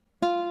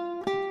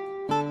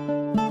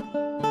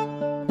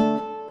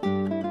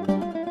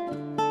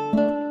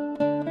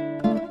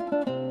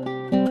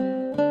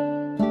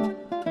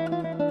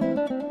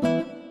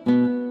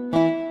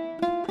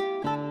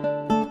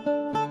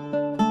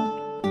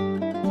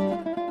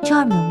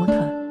Charm the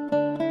Water.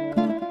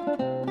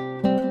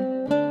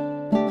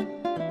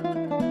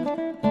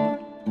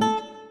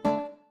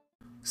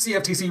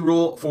 CFTC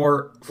Rule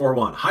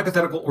 441.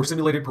 Hypothetical or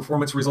simulated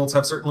performance results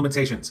have certain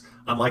limitations.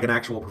 Unlike an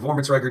actual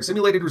performance record,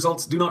 simulated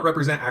results do not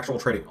represent actual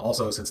trading.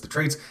 Also, since the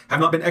trades have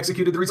not been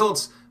executed, the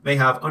results may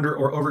have under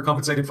or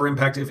overcompensated for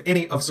impact, if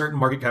any, of certain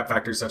market cap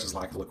factors such as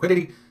lack of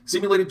liquidity.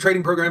 Simulated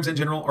trading programs in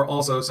general are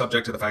also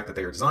subject to the fact that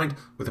they are designed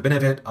with the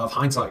benefit of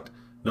hindsight.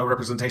 No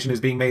representation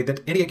is being made that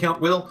any account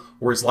will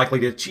or is likely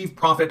to achieve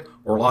profit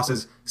or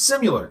losses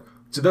similar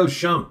to those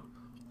shown.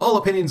 All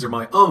opinions are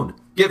my own,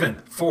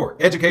 given for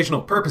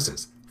educational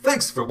purposes.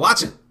 Thanks for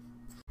watching.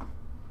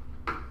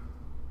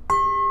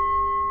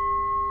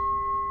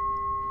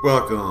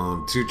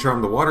 Welcome to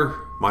Charm the Water.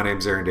 My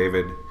name's Aaron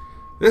David.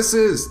 This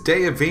is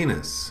Day of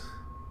Venus.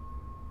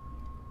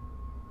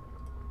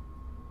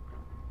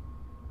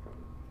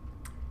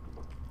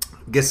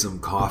 Get some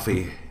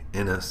coffee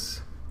in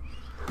us.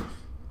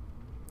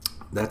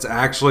 That's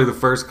actually the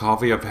first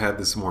coffee I've had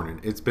this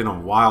morning. It's been a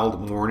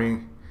wild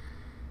morning,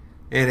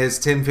 and it's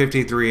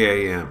 10:53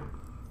 a.m.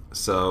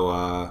 So,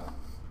 I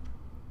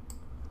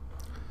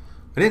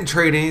didn't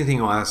trade anything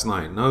last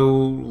night. No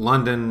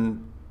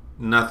London,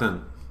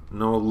 nothing.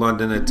 No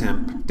London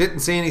attempt. Didn't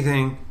see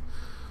anything.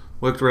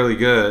 Looked really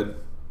good.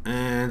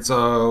 And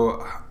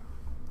so,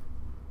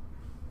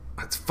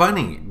 it's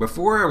funny.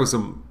 Before I was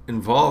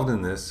involved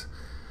in this,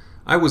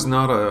 I was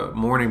not a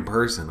morning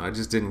person. I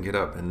just didn't get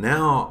up. And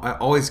now, I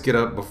always get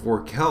up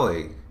before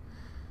Kelly,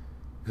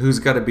 who's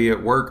got to be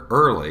at work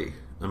early.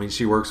 I mean,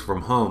 she works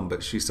from home,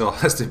 but she still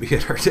has to be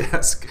at her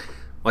desk,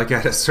 like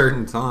at a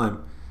certain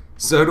time.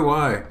 So do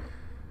I.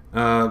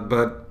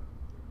 But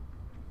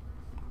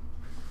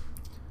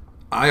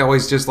I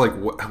always just like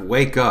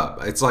wake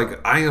up. It's like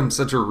I am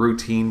such a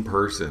routine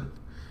person.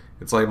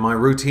 It's like my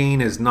routine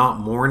is not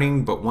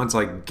morning, but once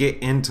I get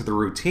into the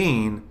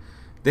routine,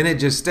 then it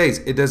just stays.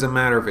 It doesn't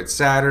matter if it's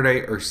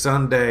Saturday or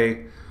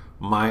Sunday.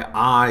 My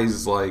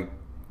eyes like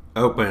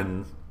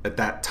open at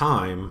that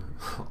time,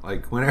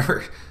 like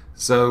whenever.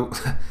 So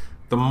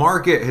the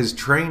market has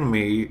trained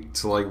me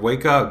to like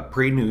wake up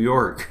pre-New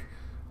York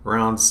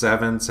around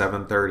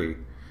 7:30.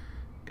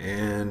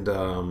 And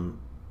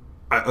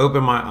I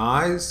open my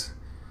eyes.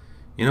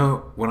 You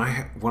know, when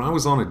I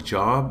was on a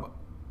job,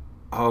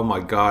 oh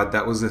my God,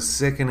 that was a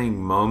sickening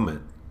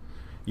moment.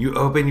 You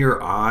open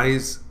your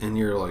eyes and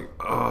you're like,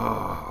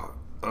 oh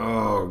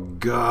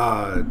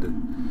God,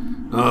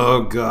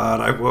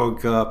 I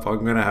woke up.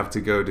 I'm gonna have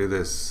to go do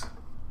this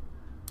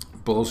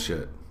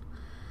bullshit.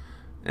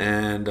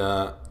 And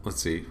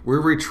let's see, we're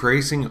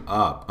retracing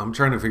up. I'm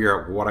trying to figure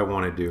out what I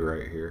want to do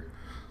right here.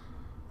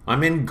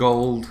 I'm in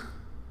gold.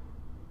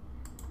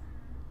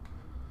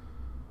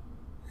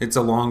 It's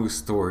a long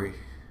story.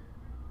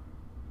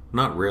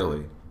 Not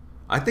really.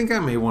 I think I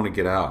may want to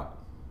get out.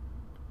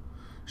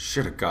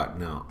 Should have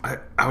gotten out.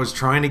 I was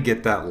trying to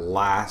get that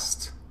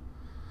last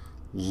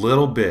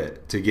little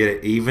bit to get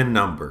an even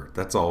number.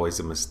 That's always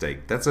a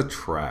mistake. That's a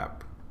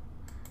trap.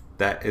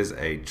 That is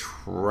a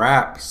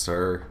trap,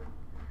 sir.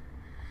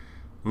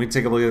 Let me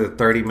take a look at the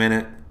 30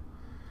 minute.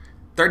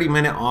 30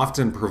 minute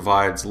often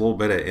provides a little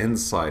bit of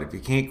insight. If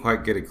you can't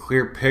quite get a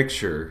clear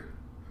picture,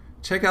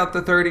 check out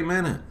the 30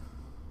 minute.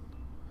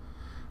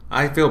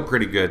 I feel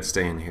pretty good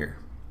staying here.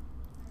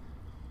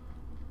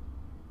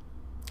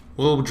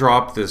 We'll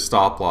drop this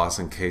stop loss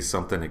in case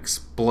something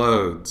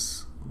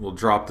explodes. We'll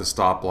drop the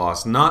stop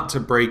loss, not to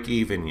break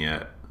even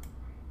yet.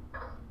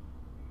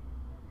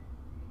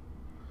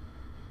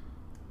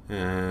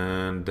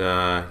 And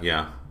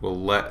yeah,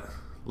 we'll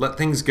let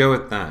things go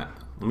at that.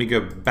 Let me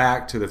go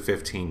back to the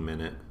 15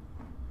 minute.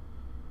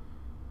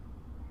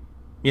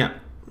 Yeah.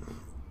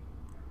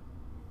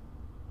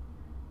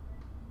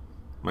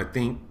 I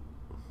think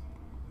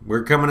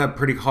we're coming up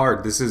pretty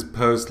hard. This is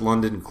post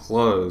London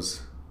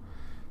close.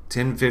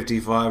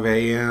 10:55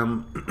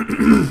 a.m.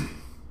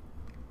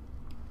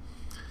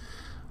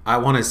 I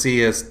want to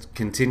see us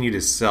continue to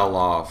sell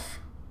off.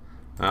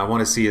 I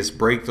want to see us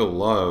break the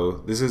low.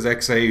 This is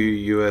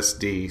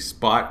XAUUSD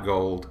spot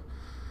gold.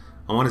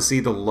 I want to see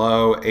the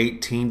low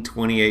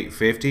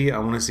 1828.50. I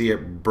want to see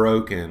it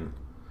broken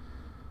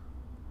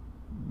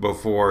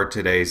before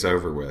today's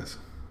over with.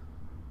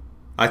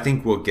 I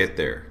think we'll get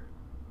there.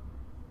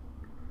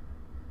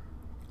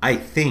 I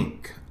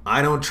think.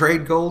 I don't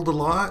trade gold a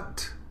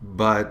lot,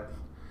 but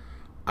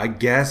I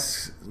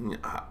guess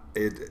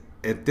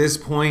at this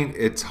point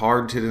it's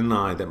hard to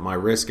deny that my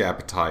risk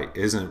appetite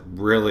isn't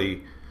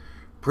really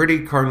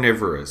pretty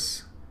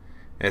carnivorous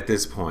at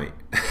this point.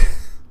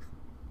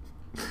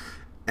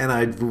 And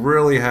I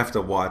really have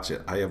to watch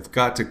it. I have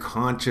got to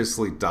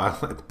consciously dial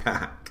it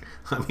back.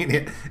 I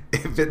mean,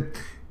 if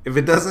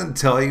it doesn't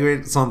tell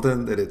you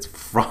something that it's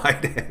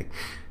Friday,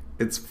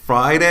 it's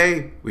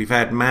Friday, we've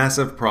had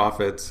massive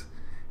profits,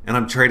 and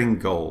I'm trading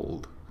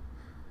gold.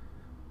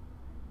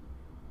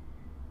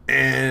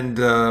 And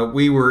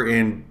we were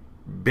in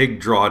big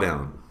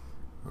drawdown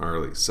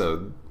early.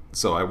 So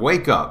I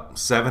wake up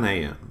 7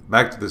 a.m.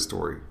 Back to the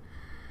story.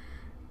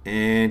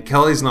 And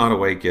Kelly's not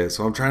awake yet,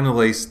 so I'm trying to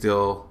lay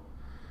still.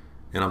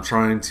 and I'm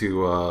trying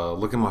to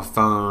look at my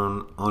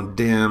phone on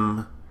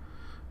dim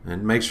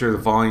and make sure the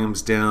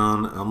volume's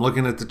down. I'm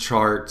looking at the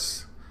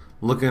charts,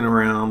 looking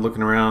around,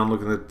 looking at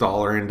the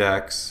dollar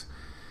index,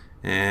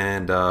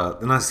 and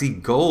then I see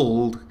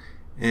gold,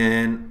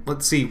 and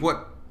let's see,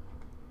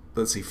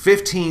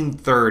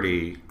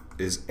 1530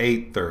 is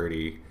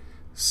 830,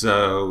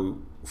 so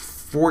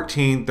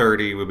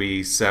 1430 would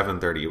be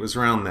 730. It was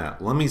around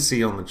that. Let me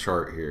see on the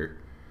chart here.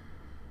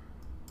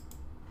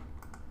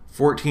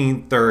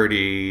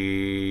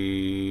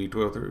 1430,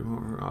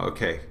 1230,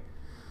 okay.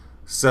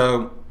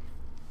 So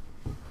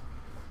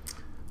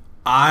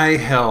I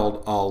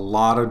held a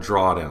lot of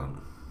drawdown.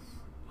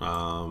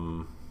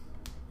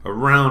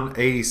 Around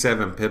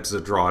 87 pips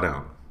of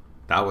drawdown.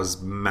 That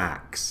was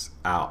max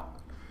out.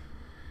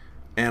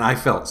 And I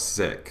felt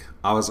sick.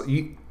 I was,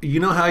 you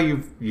know how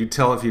you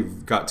tell if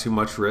you've got too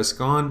much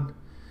risk on?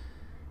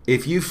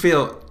 If you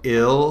feel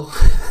ill,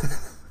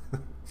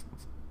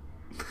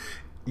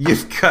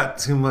 you've got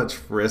too much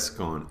risk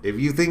on. If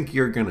you think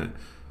you're gonna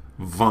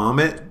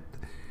vomit,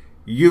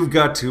 you've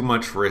got too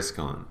much risk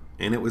on.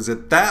 And it was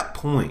at that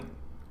point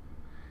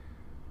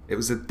I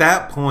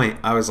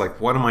was like,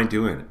 what am I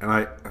doing? And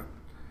I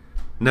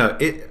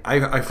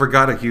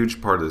forgot a huge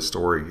part of the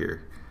story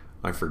here.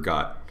 I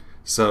forgot.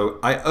 So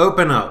I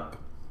open up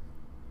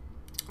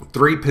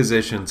 3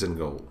 positions in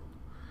gold,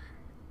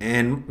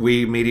 and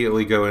we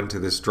immediately go into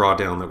this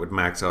drawdown that would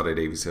max out at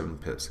 87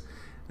 pips.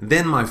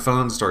 Then my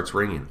phone starts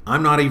ringing.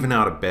 I'm not even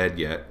out of bed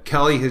yet.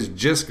 Kelly has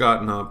just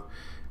gotten up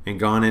and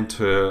gone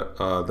into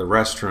the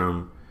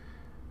restroom,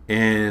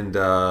 and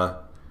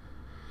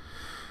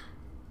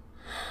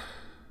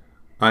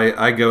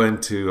I go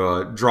into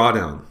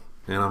drawdown,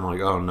 and I'm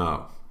like, oh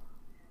no.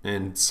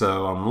 And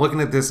so I'm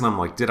looking at this, and I'm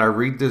like, did I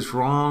read this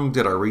wrong?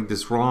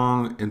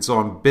 And so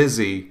I'm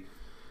busy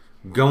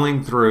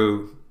going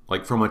through,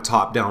 like, from a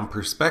top-down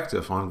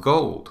perspective on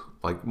gold,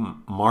 like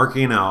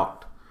marking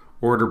out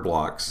order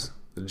blocks.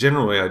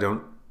 Generally, I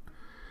don't.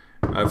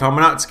 If I'm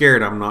not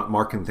scared, I'm not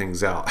marking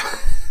things out.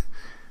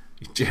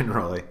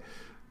 Generally,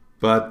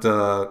 but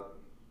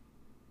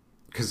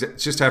because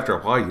it's just after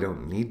a while, you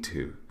don't need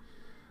to.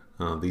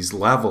 These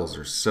levels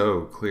are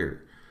so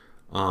clear.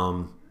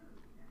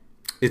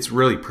 It's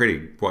really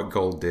pretty what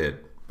gold did,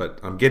 but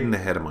I'm getting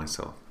ahead of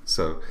myself.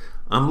 So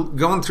I'm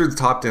going through the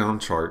top-down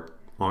chart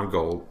on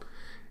gold,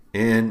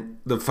 and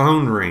the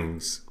phone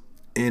rings,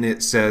 and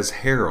it says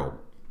Harold,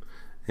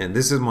 and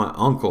this is my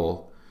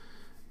uncle.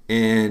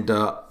 And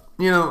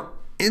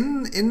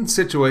in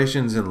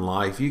situations in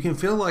life, you can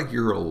feel like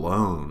you're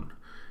alone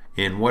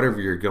in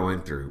whatever you're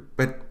going through,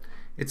 but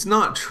it's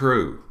not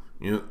true.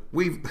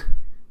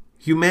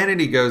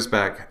 Humanity goes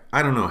back,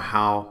 I don't know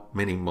how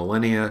many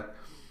millennia.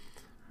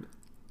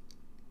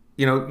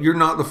 You're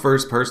not the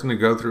first person to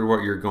go through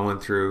what you're going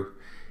through.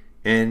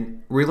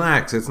 And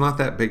relax, it's not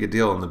that big a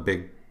deal in the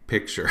big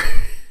picture.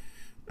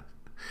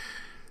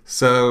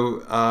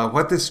 So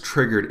what this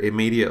triggered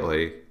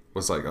immediately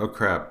was like, oh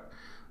crap.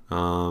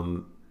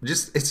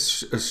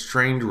 It's a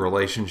strained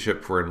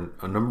relationship for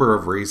a number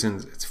of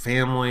reasons. It's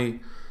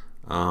family.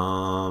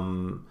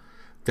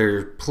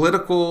 There's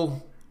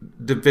political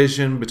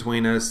division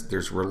between us.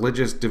 There's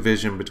religious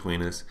division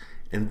between us.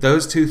 And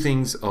those two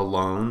things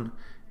alone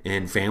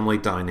in family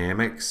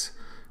dynamics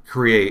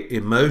create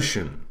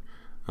emotion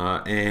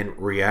and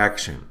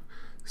reaction.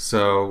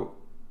 So,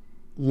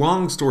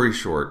 long story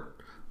short,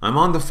 I'm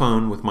on the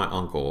phone with my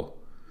uncle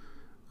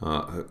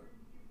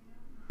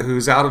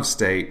who's out of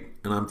state,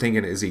 and I'm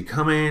thinking, is he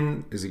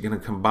coming? Is he going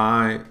to come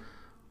by?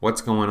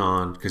 What's going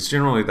on? Because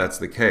generally that's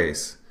the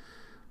case.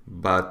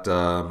 But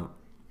I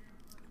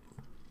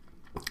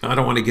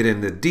don't want to get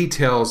into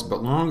details,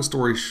 but long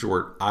story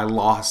short, I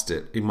lost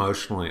it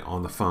emotionally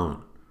on the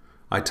phone.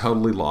 I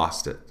totally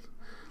lost it.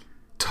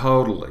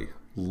 Totally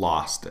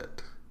lost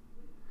it.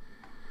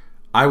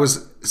 I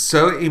was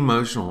so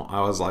emotional.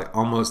 I was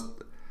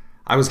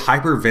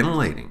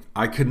hyperventilating.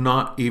 I could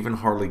not even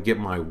hardly get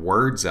my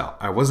words out.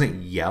 I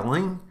wasn't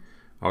yelling.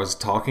 I was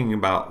talking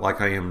about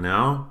like I am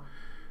now.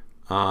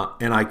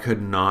 And I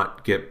could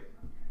not get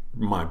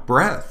my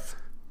breath.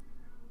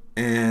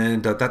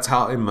 And that's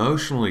how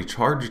emotionally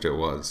charged it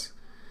was.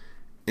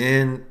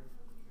 And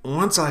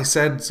once I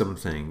said some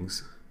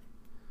things,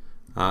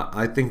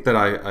 I think that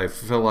I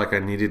feel like I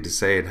needed to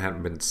say it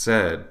hadn't been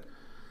said.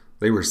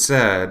 They were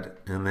said,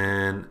 and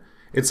then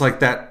it's like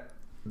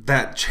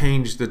that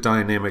changed the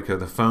dynamic of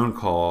the phone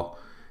call,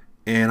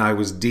 and I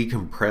was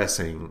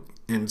decompressing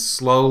and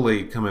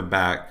slowly coming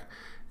back,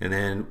 and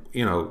then,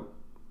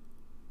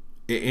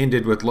 it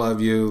ended with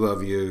love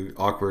you,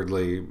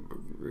 awkwardly,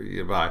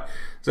 bye.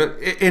 So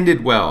it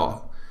ended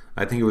well.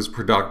 I think it was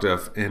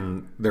productive,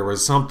 and there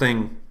was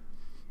something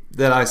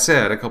that I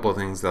said, a couple of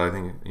things that I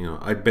think,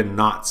 I'd been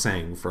not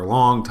saying for a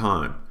long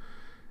time.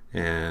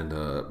 And,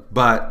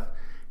 but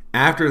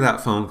after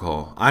that phone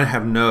call, I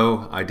have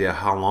no idea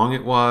how long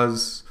it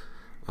was.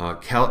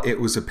 It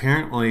was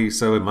apparently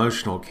so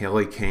emotional.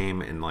 Kelly came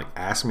and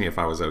asked me if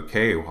I was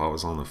okay while I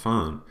was on the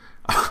phone.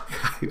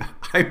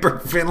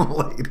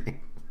 Hyperventilating.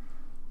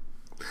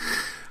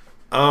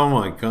 Oh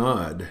my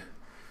God.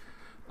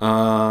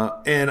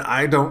 And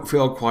I don't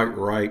feel quite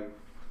right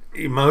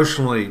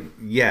emotionally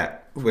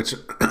yet, which,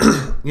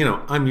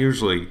 I'm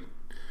usually,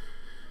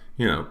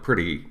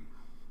 pretty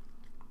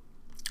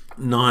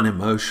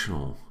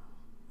non-emotional.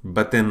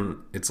 But then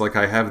it's like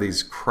I have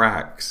these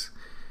cracks.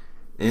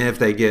 And if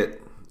they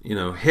get,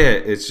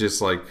 hit, it's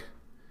just like,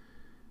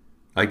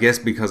 I guess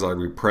because I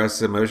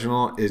repress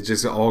emotional, it's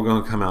just all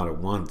going to come out at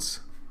once.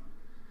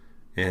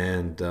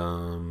 And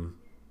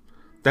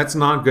that's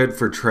not good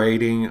for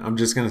trading. I'm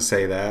just going to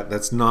say that.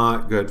 That's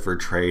not good for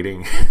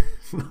trading.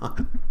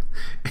 Not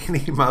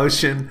any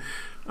emotion.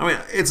 I mean,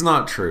 it's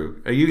not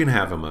true. You can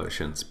have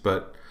emotions,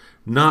 but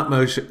not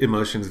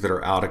emotions that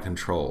are out of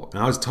control.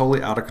 And I was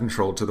totally out of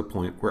control to the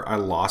point where I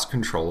lost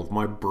control of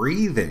my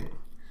breathing.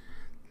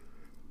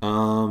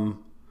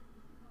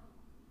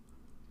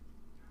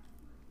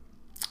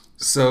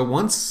 So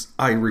once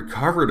I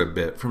recovered a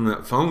bit from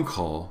that phone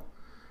call,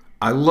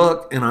 I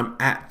look and I'm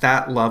at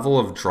that level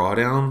of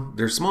drawdown.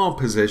 They're small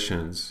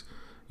positions.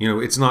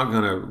 It's not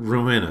going to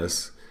ruin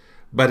us,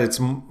 but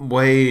it's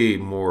way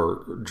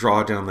more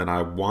drawdown than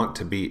I want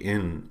to be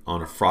in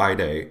on a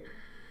Friday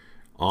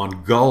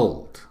on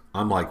gold.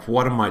 I'm like,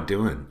 what am I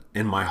doing?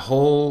 And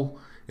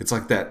it's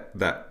like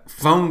that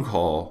phone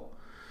call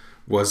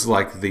was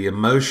like the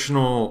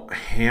emotional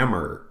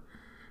hammer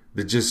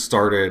that just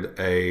started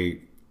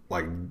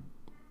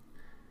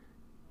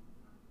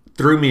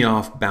threw me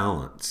off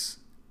balance.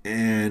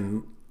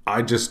 And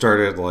I just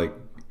started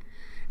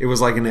it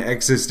was like an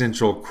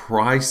existential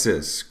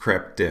crisis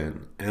crept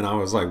in. And I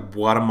was like,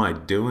 what am I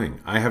doing?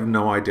 I have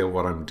no idea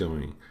what I'm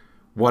doing.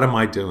 What am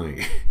I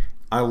doing?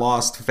 I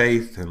lost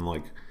faith in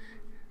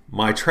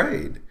my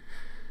trade.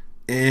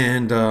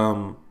 And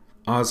I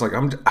was like,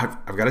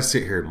 I've got to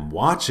sit here and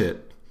watch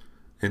it.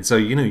 And so,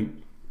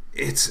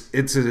 it's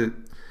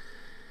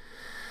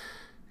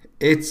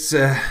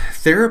a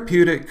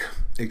therapeutic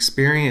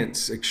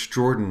experience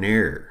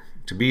extraordinaire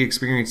to be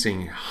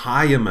experiencing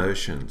high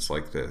emotions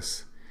like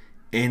this.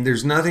 And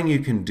there's nothing you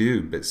can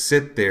do but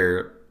sit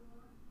there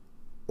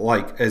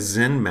like a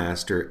Zen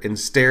master and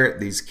stare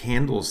at these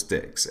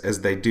candlesticks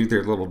as they do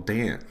their little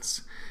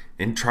dance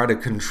and try to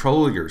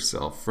control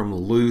yourself from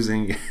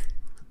losing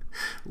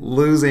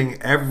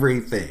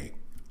everything.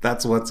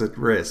 That's what's at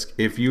risk.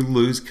 If you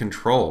lose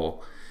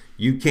control,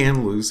 you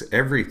can lose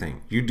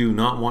everything. You do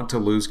not want to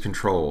lose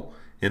control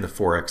in the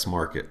Forex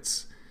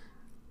markets.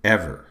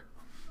 Ever.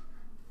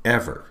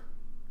 Ever.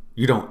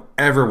 You don't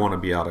ever want to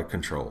be out of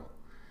control.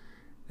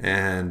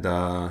 And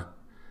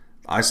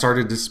I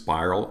started to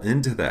spiral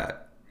into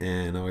that.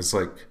 And I was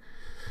like,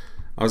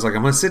 I'm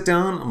going to sit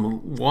down, I'm going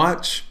to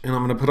watch, and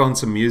I'm going to put on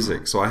some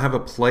music. So I have a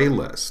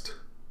playlist.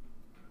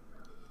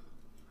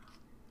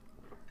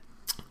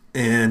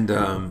 And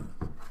I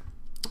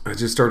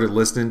just started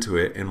listening to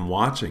it and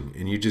watching.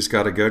 And you just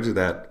got to go to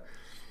that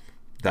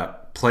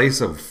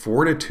place of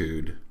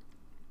fortitude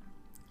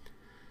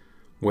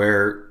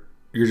where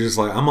you're just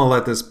like, I'm going to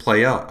let this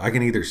play out. I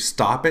can either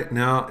stop it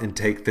now and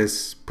take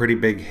this pretty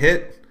big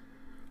hit,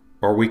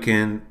 or we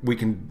can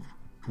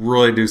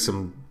really do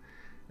some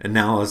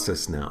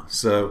analysis now.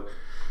 So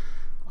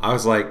I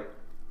was like,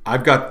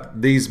 I've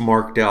got these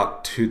marked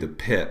out to the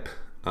pip.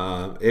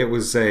 It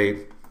was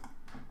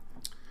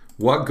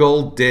what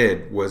gold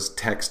did was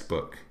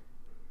textbook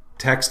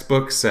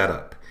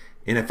setup.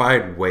 And if I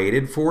had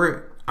waited for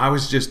it, I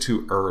was just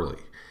too early.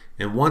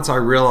 And once I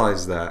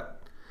realized that,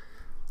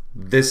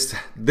 this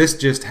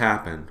just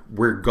happened.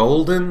 We're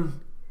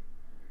golden.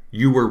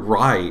 You were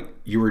right.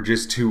 You were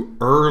just too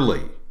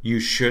early.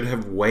 You should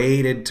have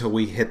waited till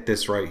we hit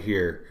this right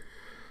here.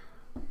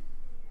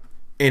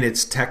 And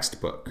it's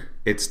textbook.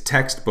 It's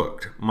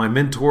textbooked. My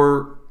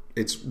mentor,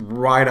 it's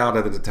right out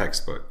of the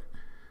textbook.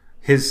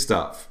 His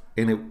stuff.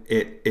 And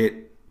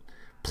it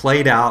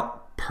played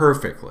out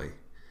perfectly.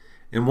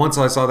 And once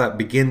I saw that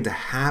begin to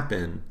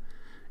happen,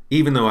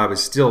 even though I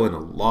was still in a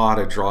lot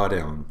of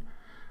drawdown,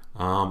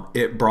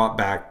 it brought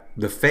back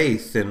the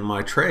faith in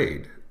my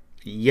trade.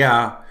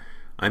 Yeah,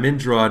 I'm in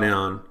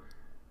drawdown.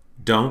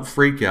 Don't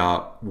freak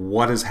out.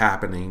 What is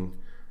happening?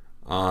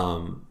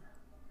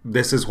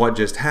 This is what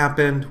just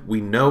happened. We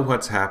know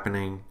what's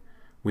happening.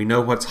 We know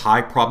what's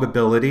high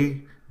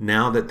probability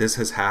now that this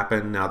has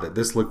happened, now that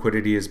this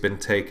liquidity has been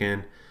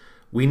taken.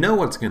 We know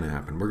what's going to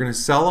happen. We're going to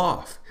sell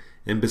off.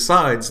 And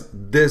besides,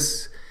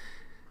 this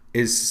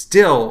is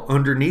still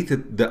underneath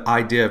the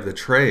idea of the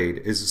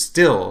trade is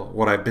still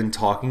what I've been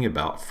talking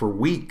about for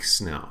weeks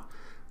now.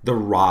 The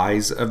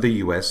rise of the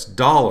US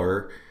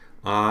dollar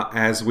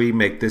as we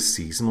make this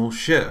seasonal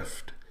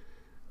shift.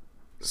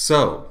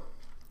 So,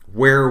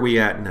 where are we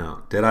at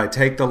now? Did I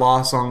take the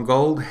loss on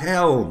gold?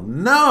 Hell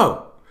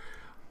no!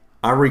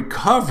 I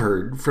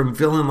recovered from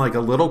feeling like a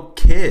little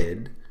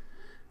kid.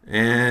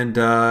 And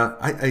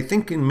I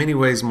think in many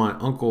ways my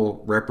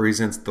uncle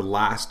represents the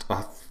last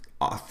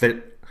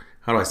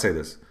how do I say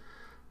this?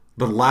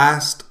 The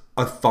last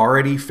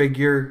authority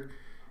figure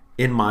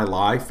in my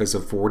life as a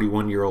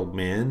 41-year-old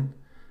man.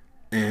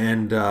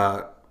 And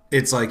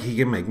it's like he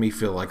can make me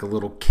feel like a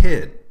little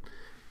kid.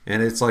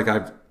 And it's like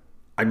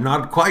I'm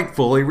not quite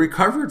fully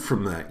recovered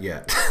from that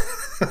yet.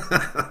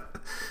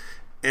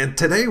 And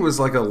today was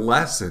like a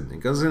lesson. It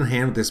goes in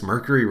hand with this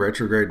Mercury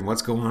retrograde and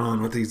what's going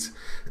on with these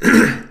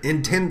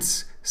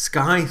intense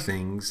sky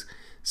things,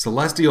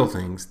 celestial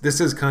things. This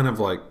is kind of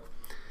like,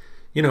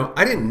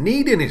 I didn't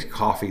need any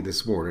coffee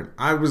this morning.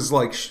 I was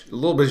like a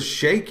little bit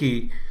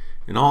shaky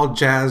and all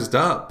jazzed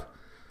up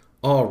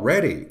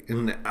already.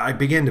 And I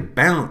began to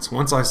bounce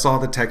once I saw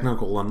the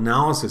technical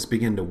analysis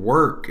begin to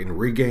work and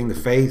regain the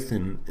faith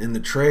in the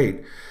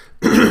trade.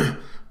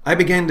 I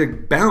began to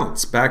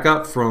bounce back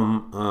up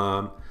from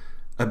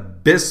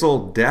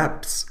abyssal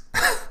depths.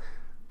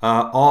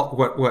 All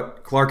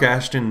what Clark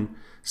Ashton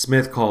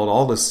Smith called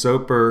all the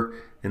soper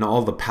and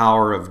all the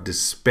power of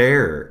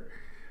despair.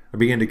 I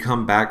began to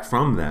come back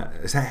from that.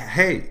 I say,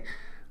 hey,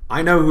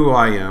 I know who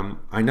I am.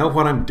 I know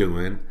what I'm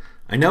doing.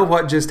 I know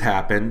what just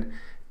happened.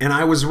 And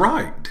I was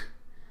right.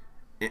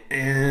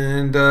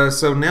 And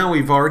so now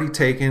we've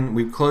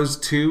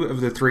closed 2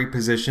 of the 3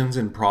 positions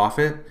in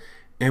profit.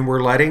 And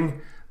we're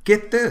letting the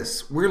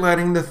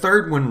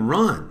 3rd one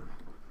run.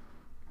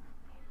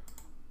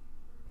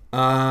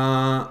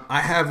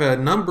 I have a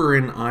number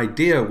and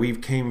idea.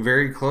 We've came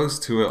very close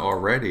to it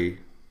already.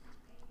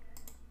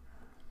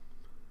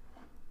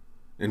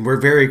 And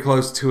we're very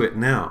close to it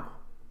now.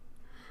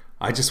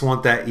 I just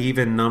want that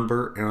even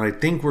number, and I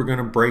think we're going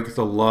to break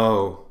the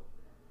low.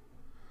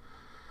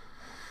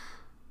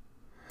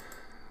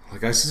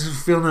 Like I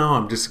just feel now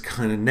I'm just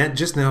kind of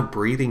just now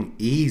breathing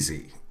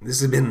easy.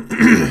 This has been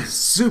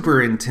super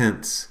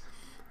intense.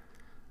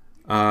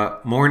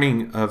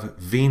 Morning of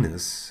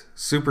Venus,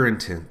 super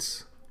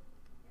intense.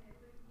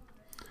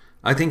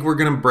 I think we're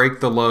going to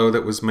break the low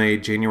that was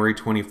made January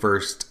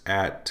 21st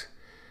at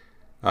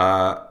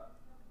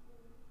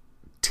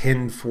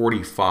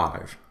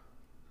 10:45.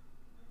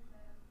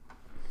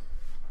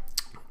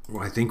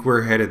 I think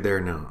we're headed there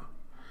now.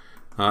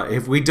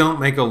 If we don't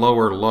make a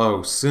lower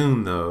low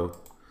soon, though,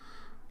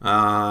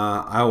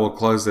 I will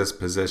close this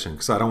position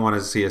because I don't want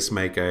to see us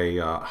make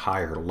a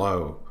higher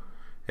low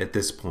at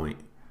this point.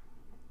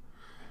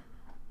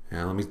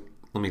 Now,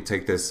 let me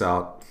take this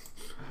out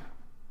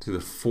to the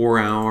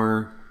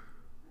 4-hour.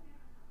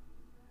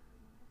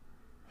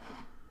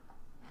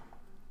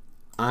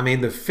 I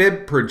mean, the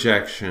fib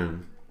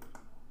projection.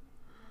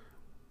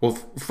 Well,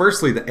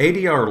 firstly, the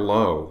ADR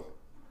low,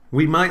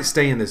 we might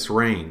stay in this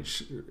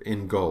range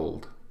in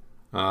gold.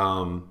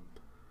 We're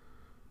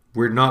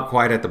not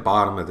quite at the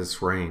bottom of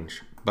this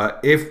range. But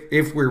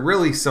if we're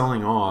really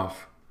selling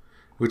off,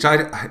 which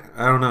I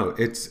don't know,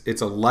 it's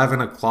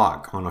 11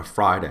 o'clock on a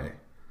Friday.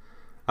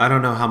 I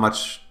don't know how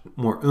much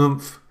more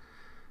oomph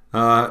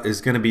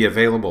is going to be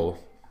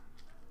available.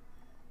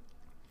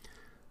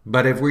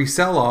 But if we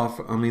sell off,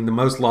 I mean, the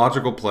most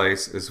logical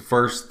place is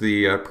first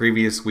the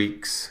previous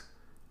week's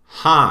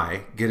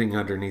high, getting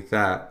underneath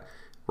that.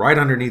 Right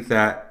underneath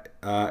that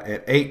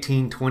at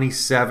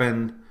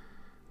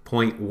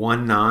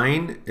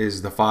 1827.19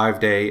 is the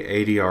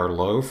 5-day ADR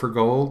low for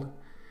gold.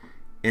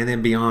 And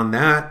then beyond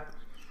that,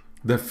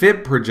 the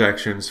fib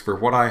projections for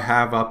what I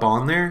have up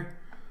on there,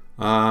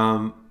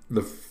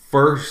 the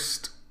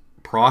first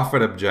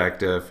profit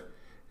objective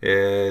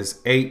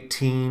is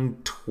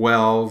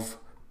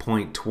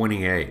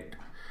 1812.28.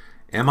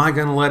 Am I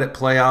going to let it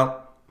play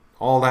out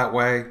all that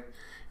way?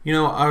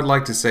 I would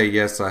like to say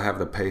yes, I have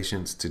the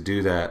patience to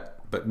do that,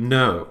 but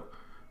no.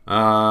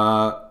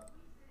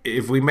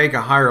 If we make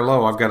a higher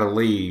low, I've got to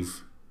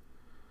leave.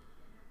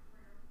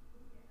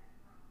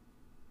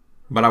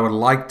 But I would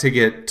like to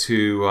get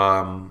to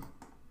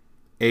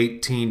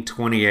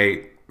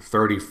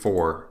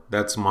 1828.34.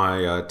 That's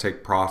my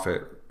take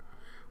profit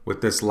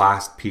with this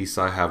last piece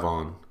I have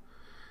on.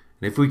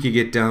 And if we could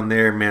get down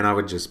there, man, I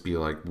would just be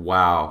like,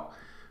 wow.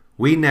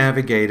 We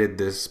navigated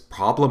this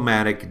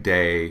problematic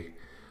day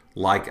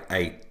like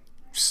a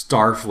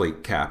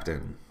Starfleet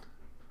captain.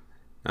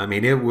 I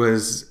mean, it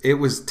was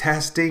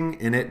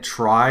testing, and it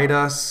tried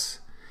us.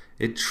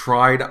 It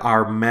tried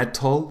our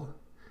mettle,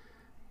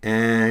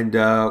 and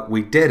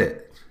we did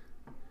it.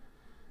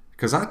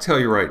 Because I tell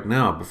you right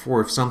now,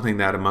 before, if something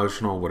that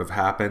emotional would have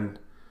happened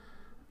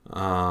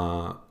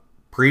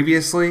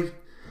previously,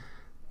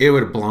 it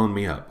would have blown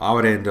me up. I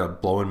would end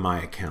up blowing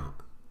my account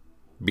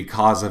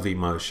because of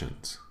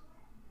emotions.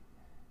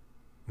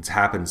 It's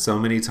happened so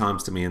many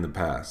times to me in the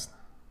past.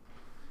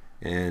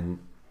 And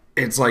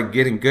it's like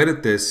getting good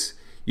at this.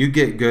 You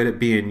get good at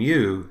being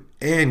you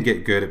and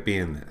get good at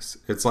being this.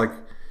 It's like,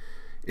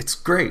 it's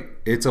great.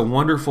 It's a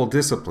wonderful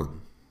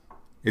discipline.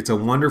 It's a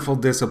wonderful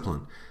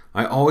discipline.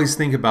 I always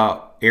think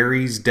about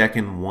Aries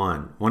Decan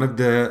 1. One of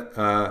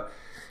the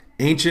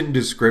ancient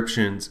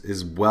descriptions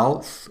is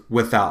wealth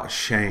without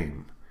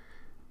shame.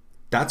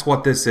 That's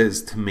what this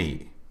is to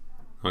me.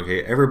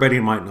 Okay, everybody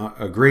might not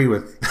agree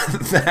with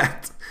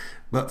that.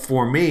 But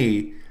for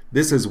me,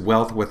 this is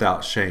wealth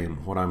without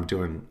shame, what I'm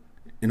doing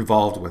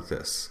involved with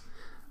this.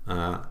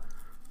 I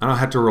don't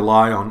have to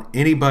rely on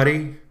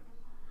anybody,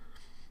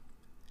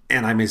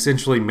 and I'm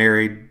essentially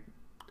married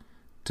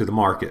to the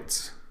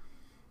markets.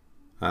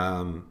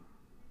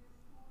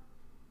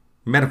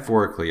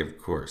 Metaphorically, of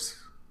course.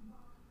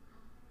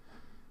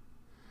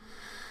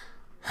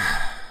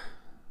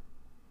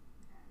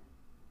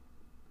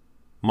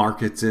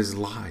 Markets is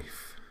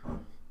life.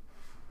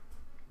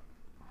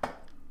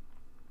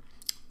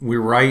 We're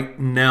right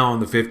now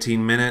on the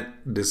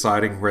 15-minute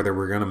deciding whether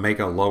we're going to make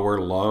a lower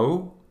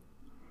low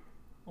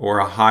or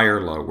a higher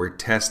low. We're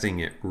testing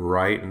it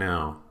right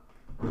now.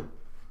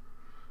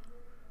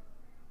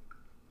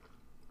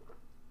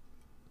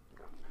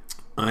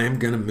 I am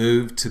going to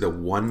move to the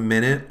 1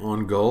 minute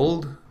on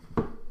gold.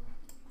 And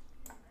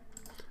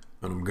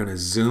I'm going to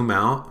zoom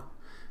out.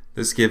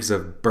 This gives a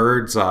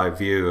bird's eye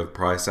view of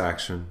price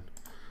action.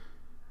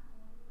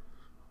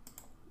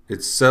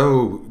 It's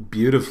so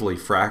beautifully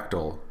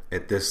fractal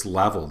at this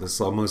level,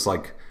 this almost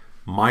like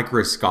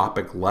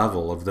microscopic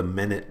level of the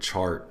minute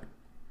chart.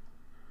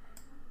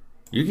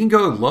 You can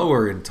go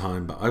lower in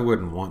time, but I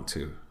wouldn't want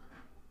to.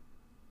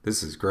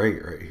 This is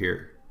great right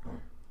here.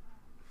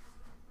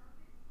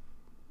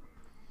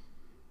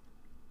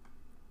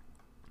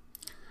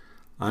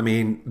 I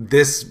mean,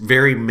 this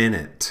very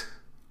minute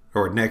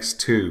or next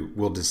two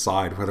will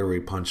decide whether we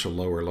punch a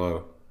low or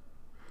low.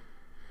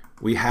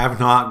 We have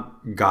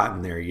not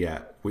gotten there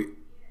yet.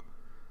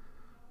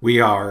 We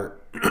are,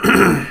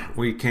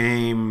 we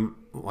came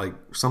like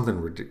something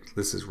ridiculous.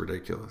 This is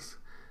ridiculous.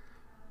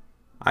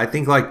 I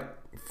think like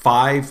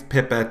 5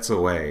 pipettes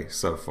away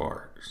so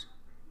far.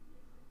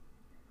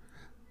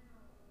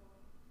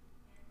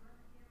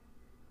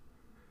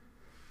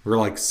 We're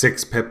like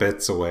 6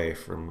 pipettes away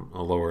from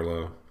a lower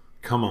low.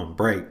 Come on,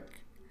 break.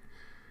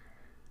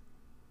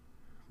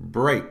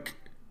 Break.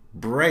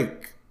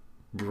 Break.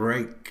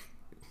 Break.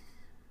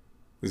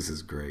 This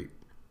is great.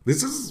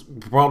 This is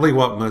probably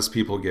what most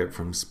people get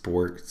from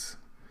sports.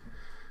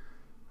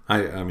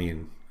 I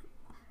mean,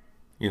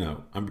 you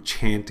know, I'm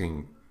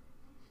chanting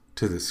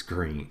to the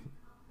screen.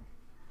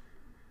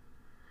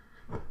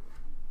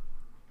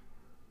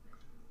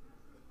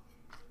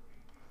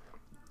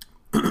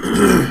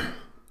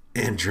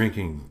 And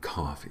drinking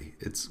coffee.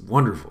 It's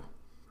wonderful.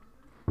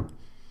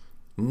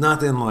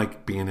 Nothing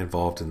like being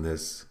involved in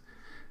this.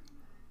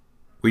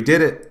 We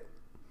did it.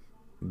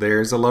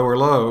 There's a lower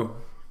low.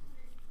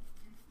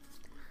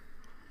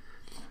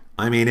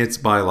 I mean, it's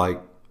by like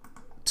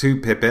 2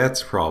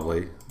 pipettes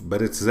probably,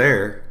 but it's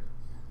there.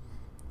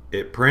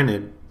 It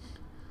printed.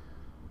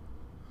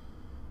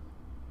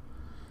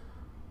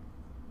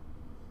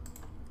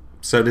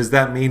 So does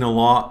that mean a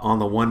lot on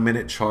the 1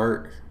 minute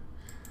chart?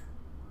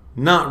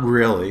 Not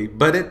really,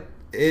 but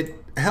it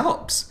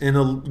helps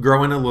in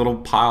growing a little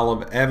pile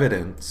of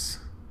evidence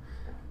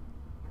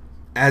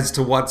as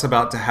to what's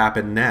about to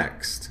happen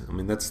next. I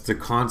mean, that's the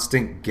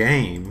constant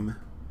game.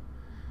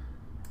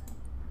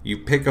 You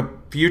pick a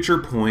future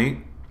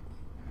point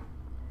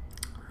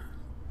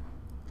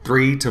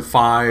 3 to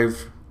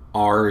 5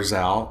 R's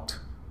out,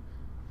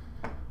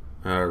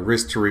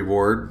 risk to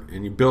reward,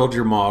 and you build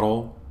your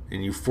model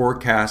and you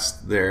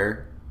forecast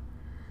there.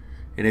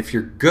 And if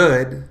you're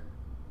good,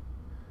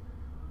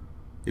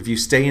 if you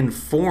stay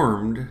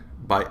informed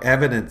by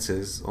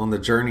evidences on the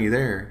journey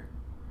there,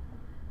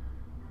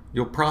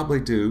 you'll probably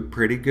do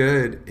pretty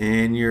good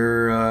in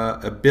your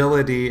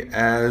ability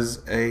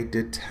as a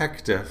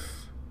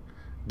deductive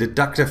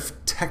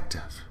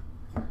detective.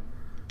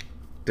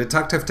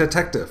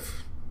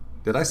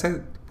 Did I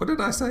say, what did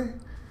I say?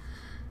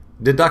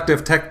 Deductive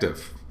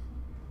detective.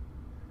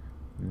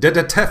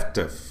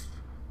 Detective.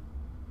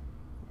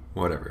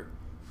 Whatever.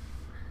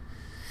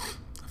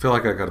 I feel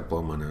like I gotta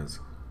blow my nose.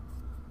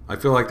 I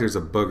feel like there's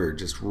a booger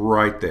just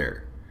right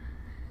there.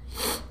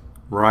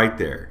 Right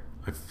there.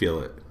 I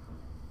feel it.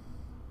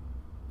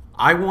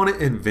 I want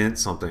to invent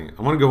something.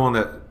 I want to go on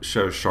that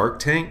show Shark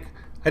Tank.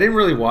 I didn't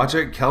really watch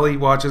it. Kelly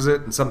watches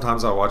it, and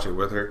sometimes I watch it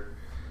with her.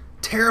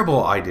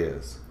 Terrible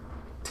ideas.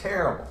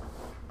 Terrible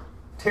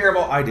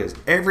ideas.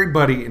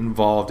 Everybody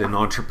involved in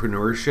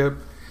entrepreneurship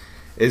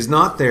is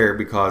not there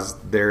because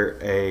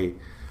they're a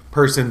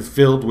person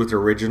filled with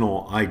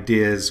original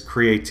ideas,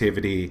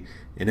 creativity,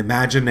 and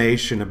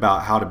imagination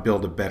about how to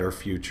build a better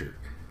future.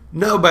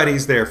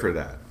 Nobody's there for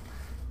that.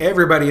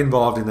 Everybody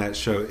involved in that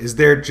show is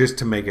there just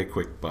to make a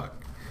quick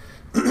buck.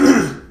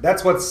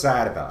 That's what's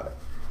sad about it.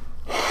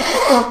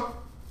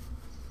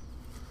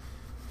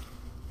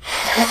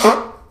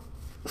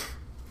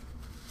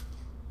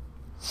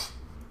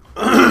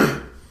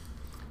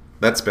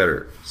 That's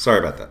better. Sorry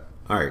about that.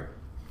 All right.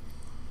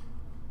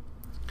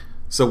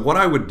 So what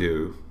I would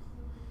do,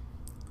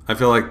 I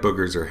feel like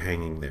boogers are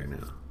hanging there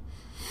now.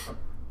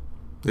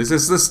 This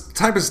is this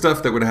type of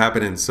stuff that would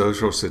happen in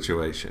social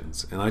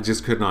situations, and I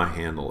just could not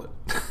handle it.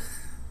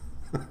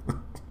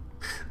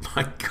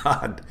 My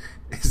God,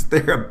 is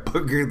there a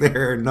booger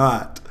there or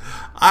not?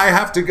 I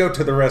have to go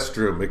to the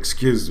restroom,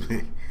 excuse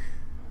me.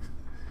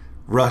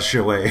 Rush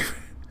away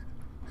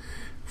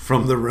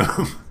from the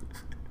room.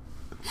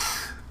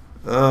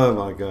 Oh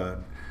my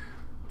God,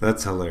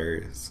 that's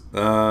hilarious.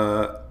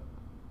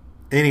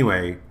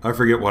 Anyway, I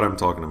forget what I'm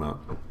talking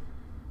about.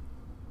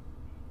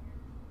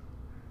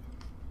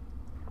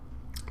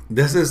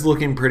 This is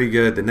looking pretty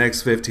good. The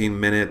next 15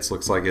 minutes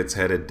looks like it's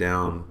headed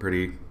down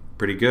pretty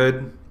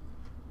good.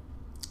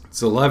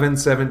 It's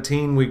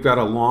 11:17. We've got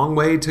a long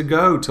way to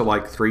go to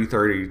like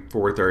 3:30,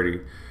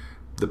 4:30.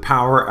 the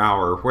Power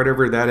Hour,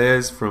 whatever that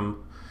is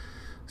from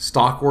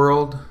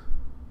Stockworld.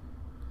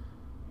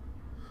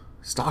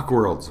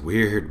 Stockworld's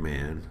weird,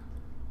 man.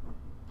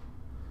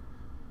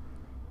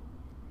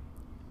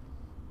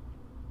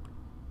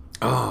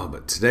 Oh,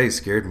 but today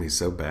scared me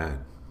so bad.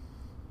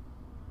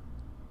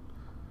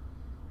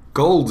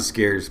 Gold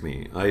scares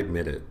me, I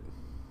admit it.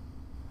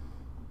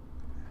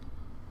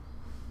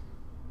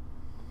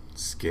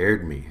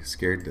 Scared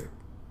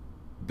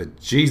the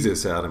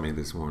Jesus out of me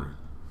this morning.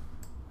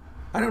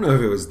 I don't know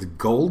if it was the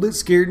gold that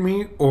scared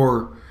me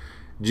or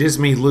just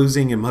me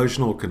losing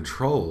emotional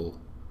control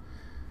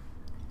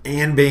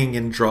and being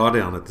in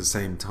drawdown at the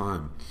same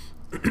time.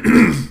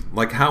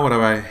 Like, how would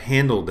I have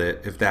handled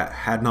it if that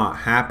had not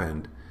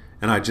happened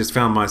and I just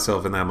found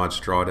myself in that much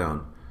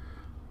drawdown?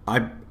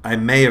 I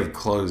may have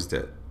closed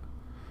it.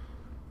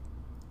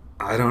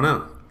 I don't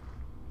know.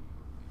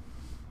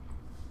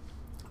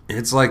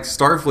 It's like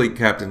Starfleet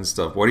captain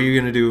stuff. What are you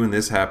going to do when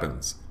this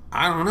happens?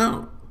 I don't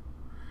know.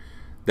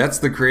 That's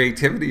the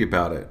creativity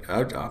about it.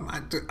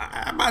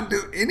 I might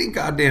do any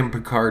goddamn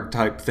Picard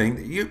type thing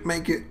that you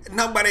make it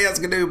nobody else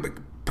can do but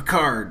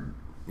Picard.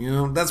 You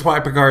know, that's why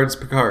Picard's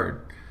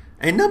Picard.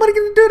 Ain't nobody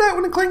gonna do that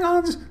when the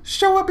Klingons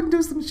show up and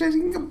do some shit.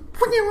 You can go,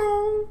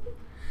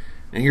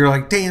 and you're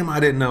like, damn, I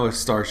didn't know a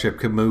starship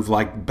could move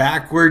like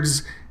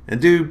backwards and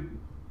do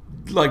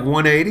like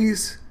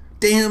 180s.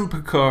 Damn,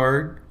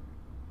 Picard.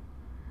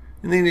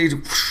 And then he's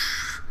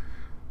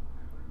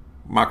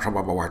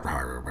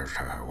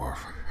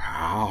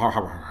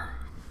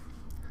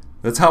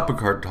that's how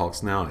Picard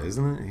talks now,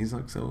 isn't it? He's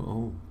like so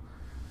old.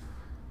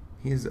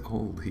 He's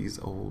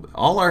old.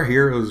 All our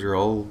heroes are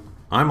old.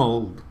 I'm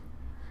old.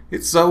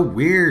 It's so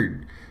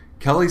weird.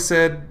 Kelly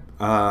said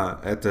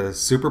at the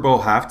Super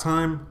Bowl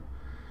halftime,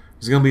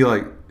 it's going to be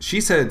like,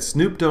 she said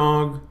Snoop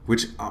Dogg,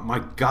 which, oh my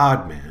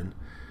God, man.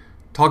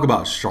 Talk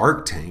about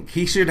Shark Tank.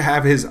 He should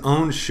have his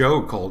own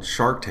show called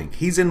Shark Tank.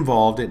 He's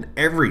involved in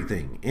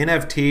everything.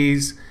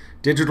 NFTs,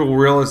 digital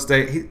real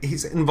estate.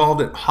 He's involved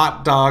in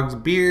hot dogs,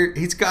 beer.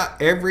 He's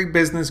got every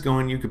business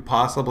going you could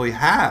possibly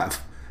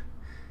have.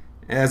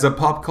 As a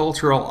pop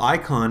cultural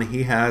icon,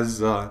 he has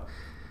the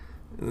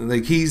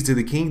keys to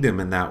the kingdom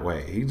in that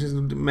way. He just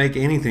make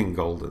anything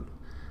golden.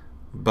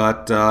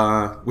 But,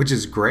 which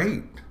is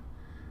great.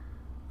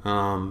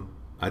 I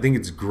think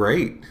it's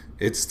great.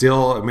 It's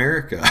still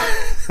America.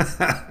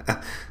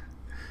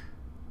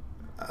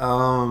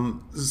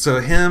 So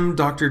him,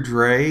 Dr.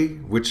 Dre,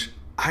 which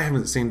I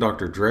haven't seen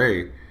Dr.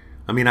 Dre.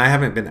 I mean, I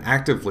haven't been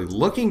actively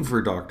looking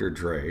for Dr.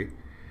 Dre,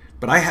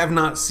 but I have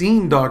not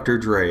seen Dr.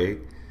 Dre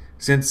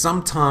since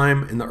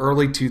sometime in the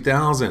early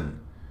 2000s.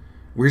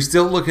 We're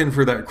still looking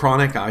for that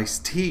chronic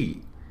iced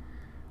tea.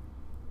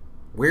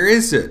 Where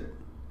is it?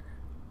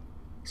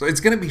 So it's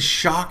going to be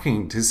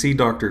shocking to see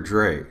Dr.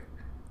 Dre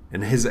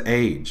and his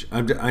age.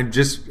 I'm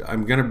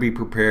going to be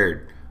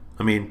prepared.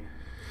 I mean,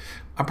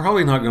 I'm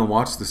probably not going to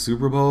watch the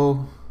Super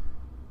Bowl.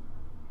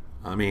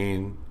 I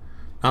mean,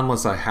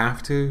 unless I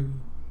have to.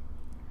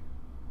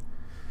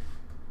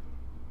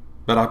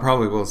 But I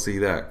probably will see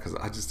that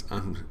because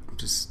I'm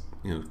just,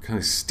 you know, kind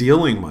of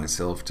steeling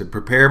myself to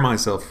prepare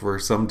myself for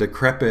some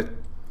decrepit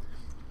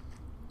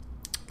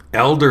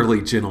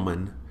elderly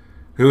gentleman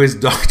who is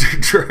Dr.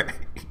 Dre.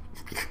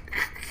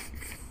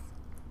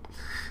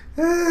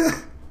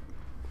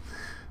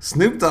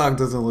 Snoop Dogg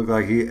doesn't look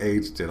like he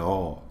aged at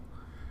all.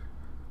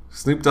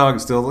 Snoop Dogg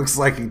still looks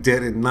like he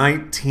did in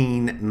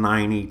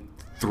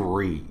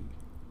 1993.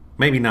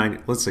 Maybe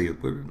 90. Let's see.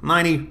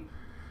 90.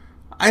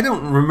 I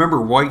don't remember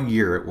what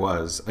year it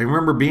was. I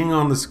remember being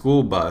on the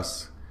school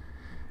bus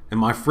and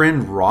my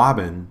friend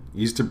Robin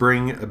used to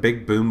bring a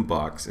big boom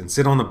box and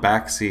sit on the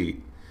back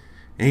seat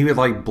and he would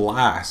like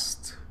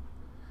blast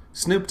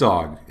Snoop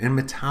Dogg and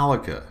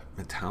Metallica.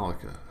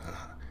 Metallica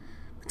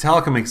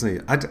makes me...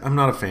 I'm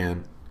not a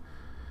fan.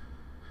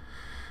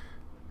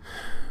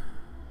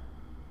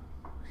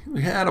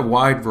 We had a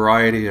wide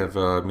variety of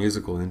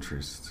musical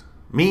interests.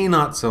 Me,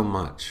 not so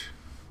much.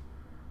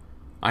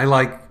 I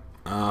like,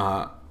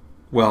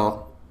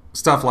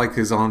 stuff like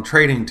is on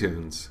Trading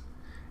Tunes.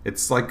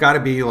 It's like got to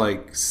be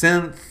like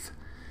synth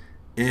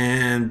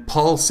and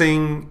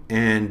pulsing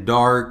and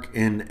dark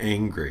and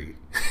angry.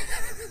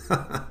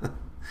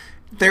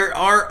 There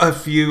are a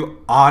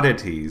few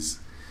oddities,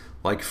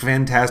 like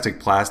Fantastic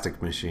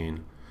Plastic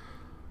Machine,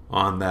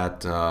 on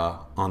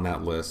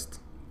that list.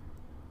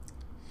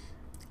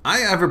 I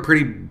have a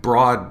pretty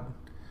broad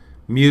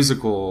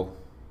musical,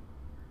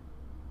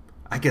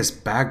 I guess,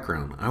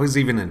 background. I was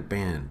even in a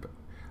band, but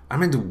I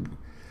don't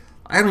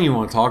even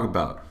want to talk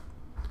about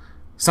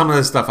some of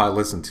the stuff I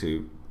listened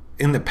to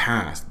in the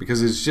past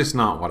because it's just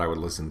not what I would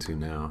listen to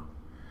now.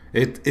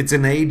 It's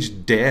an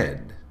age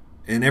dead.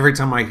 And every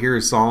time I hear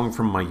a song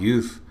from my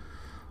youth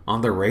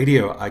on the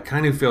radio, I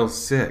kind of feel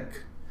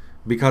sick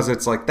because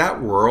it's like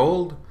that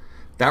world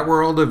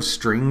of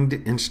stringed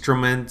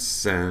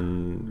instruments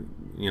and,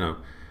 you know,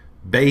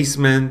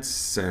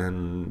 basements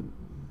and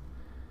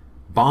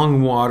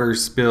bong water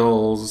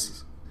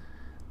spills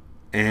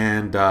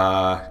and,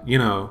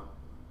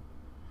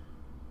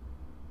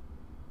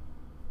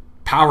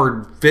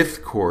 powered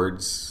fifth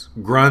chords,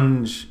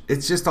 grunge,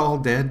 it's just all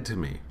dead to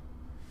me.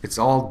 It's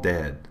all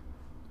dead.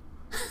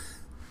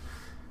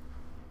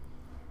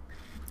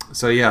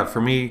 So yeah,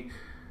 for me,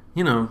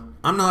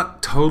 I'm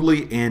not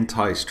totally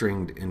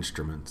anti-stringed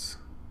instruments.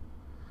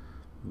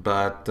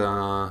 But,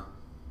 I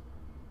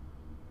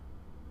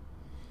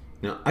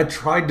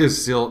tried to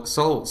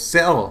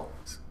sell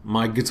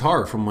my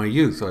guitar from my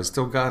youth, so I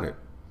still got it.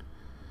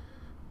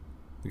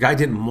 The guy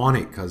didn't want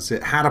it because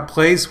it had a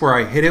place where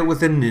I hit it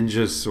with a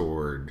ninja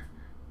sword.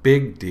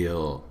 Big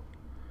deal.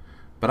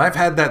 But I've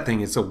had that thing.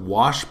 It's a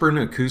Washburn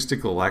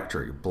Acoustic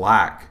Electric,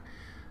 black.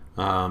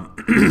 I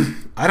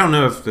don't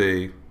know if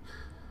the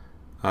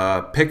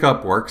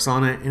pickup works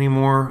on it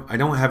anymore. I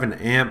don't have an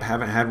amp.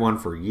 Haven't had one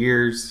for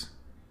years.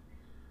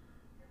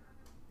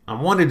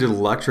 I wanted an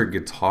electric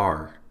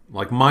guitar.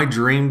 Like my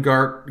dream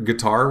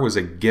guitar was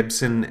a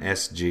Gibson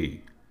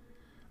SG.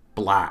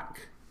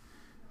 Black.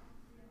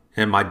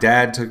 And my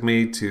dad took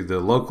me to the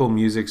local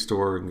music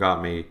store and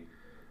got me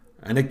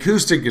an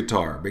acoustic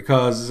guitar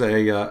because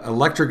a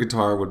electric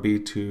guitar would be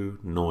too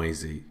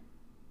noisy.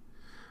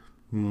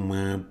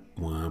 Mwah,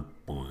 mwah,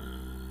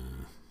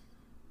 mwah.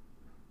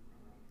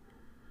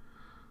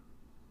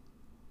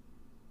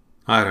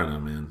 I don't know,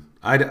 man.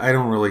 I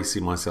don't really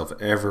see myself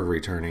ever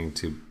returning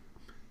to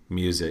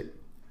music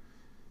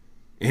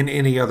in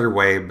any other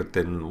way but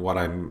than what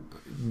I'm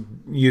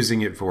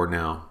using it for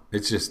now.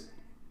 It's just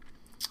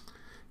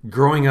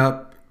growing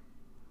up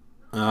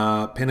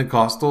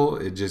Pentecostal,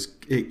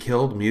 it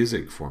killed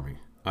music for me.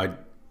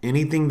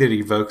 Anything that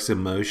evokes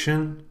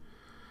emotion,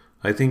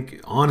 I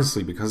think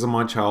honestly because of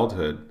my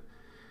childhood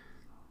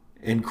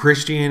and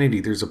Christianity,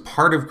 there's a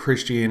part of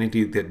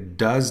Christianity that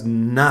does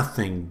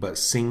nothing but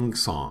sing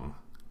song.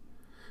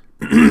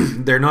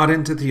 They're not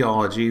into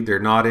theology, they're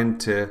not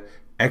into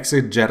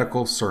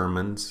exegetical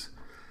sermons.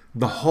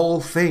 The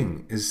whole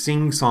thing is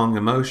sing-song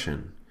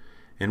emotion.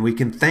 And we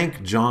can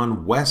thank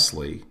John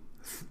Wesley,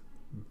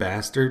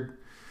 bastard,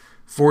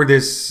 for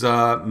this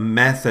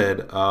method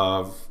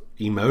of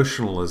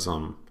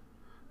emotionalism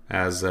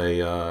as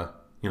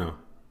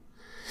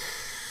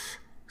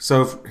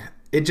So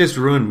it just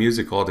ruined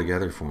music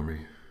altogether for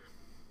me.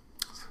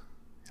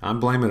 I'm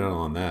blaming it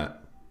on that.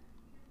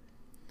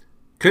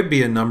 Could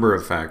be a number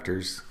of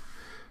factors.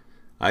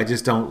 I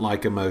just don't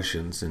like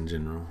emotions in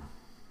general.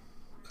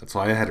 That's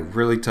why I had a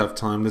really tough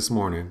time this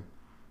morning.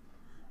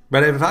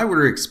 But if I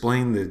were to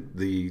explain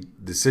the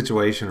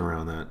situation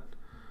around that,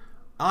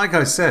 like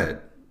I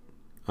said,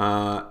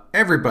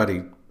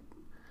 everybody,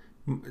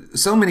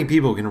 so many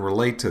people can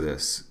relate to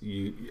this.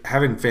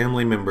 Having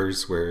family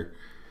members where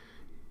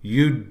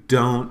you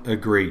don't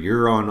agree,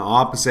 you're on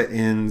opposite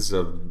ends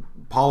of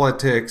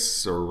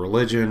politics or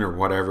religion or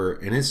whatever,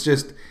 and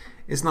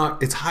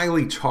it's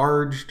highly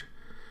charged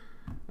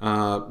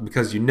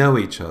because you know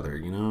each other,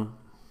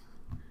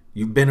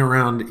 You've been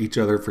around each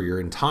other for your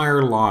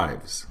entire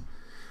lives.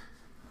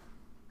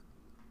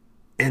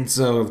 And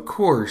so, of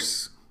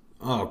course,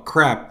 oh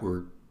crap,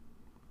 we're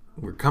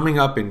coming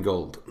up in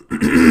gold.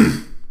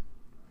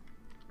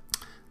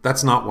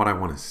 That's not what I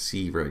want to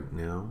see right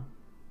now.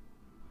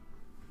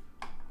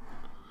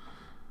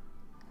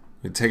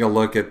 Let me take a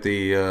look at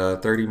the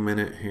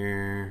 30-minute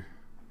here.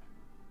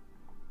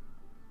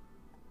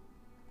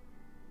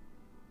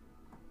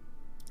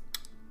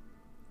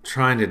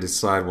 Trying to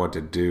decide what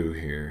to do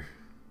here.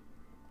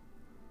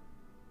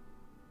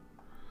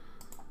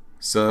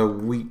 So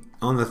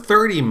on the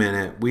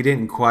 30-minute, we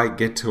didn't quite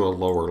get to a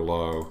lower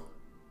low.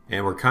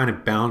 And we're kind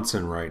of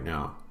bouncing right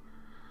now.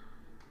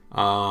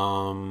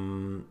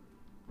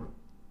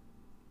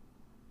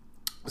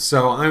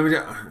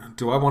 So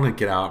do I want to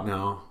get out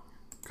now?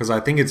 Because I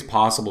think it's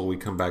possible we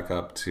come back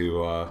up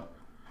to...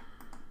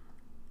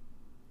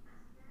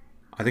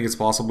 I think it's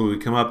possible we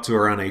come up to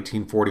around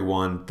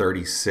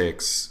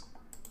 1841.36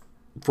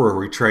 for a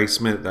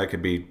retracement. That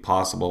could be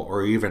possible,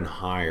 or even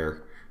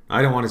higher.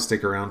 I don't want to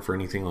stick around for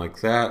anything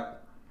like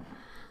that.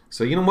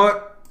 So you know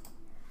what?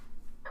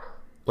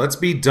 Let's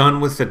be done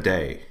with the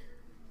day.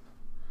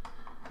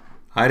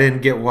 I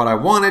didn't get what I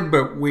wanted,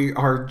 but we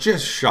are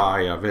just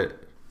shy of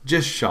it.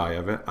 Just shy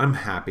of it. I'm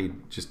happy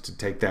just to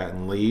take that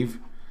and leave.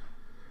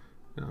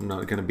 I'm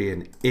not going to be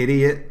an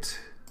idiot.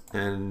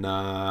 And,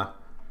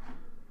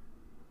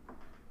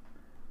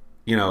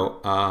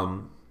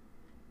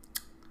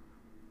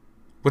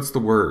 what's the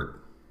word?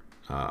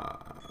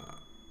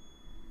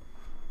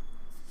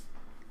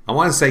 I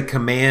want to say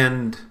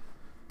command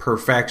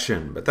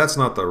perfection, but that's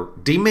not the...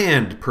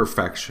 Demand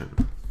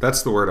perfection.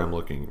 That's the word I'm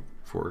looking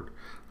for.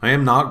 I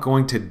am not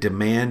going to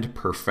demand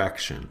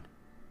perfection.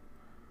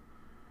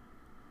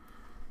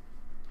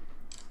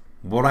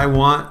 What I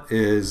want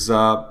is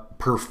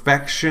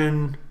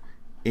perfection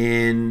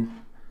in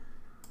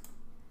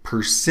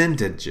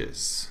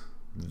percentages.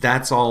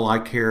 That's all I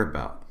care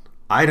about.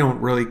 I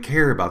don't really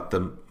care about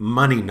the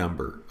money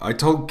number. I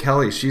told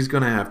Kelly she's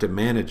going to have to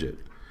manage it.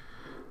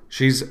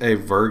 She's a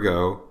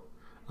Virgo.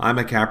 I'm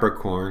a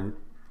Capricorn.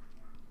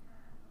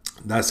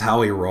 That's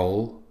how we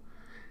roll.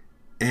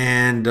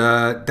 And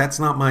that's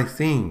not my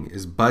thing,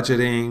 is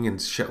budgeting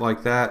and shit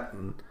like that.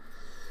 And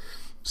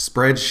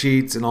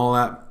Spreadsheets and all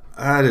that.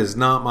 That is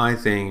not my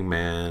thing,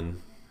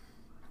 man.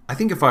 I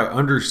think if I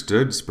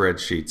understood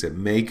spreadsheets,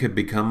 it could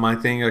become my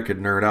thing. I could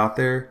nerd out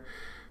there.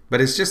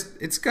 But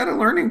it's got a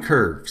learning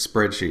curve,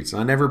 spreadsheets.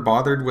 I never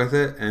bothered with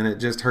it, and it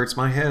just hurts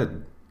my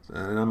head.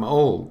 And I'm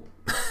old.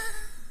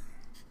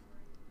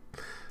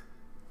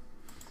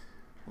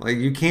 Like,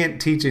 you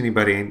can't teach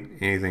anybody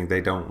anything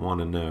they don't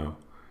want to know.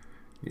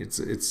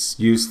 It's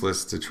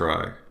useless to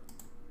try.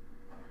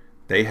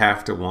 They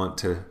have to want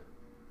to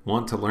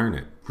learn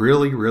it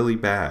really, really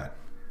bad.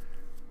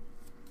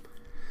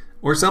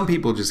 Or some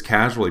people just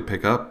casually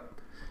pick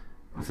up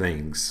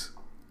things.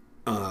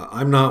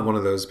 I'm not one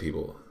of those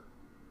people.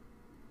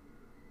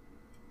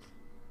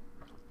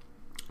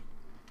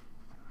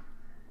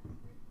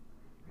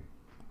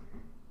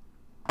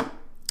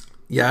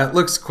 Yeah, it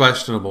looks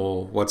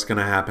questionable what's going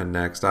to happen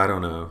next. I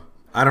don't know.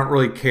 I don't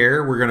really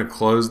care. We're going to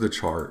close the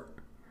chart.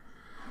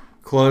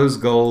 Close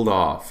gold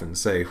off and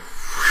say,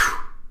 whew,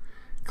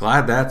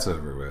 glad that's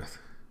over with.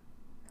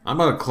 I'm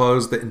going to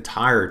close the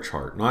entire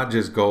chart, not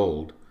just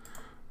gold.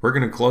 We're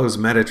going to close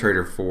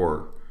MetaTrader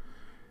 4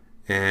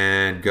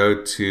 and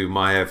go to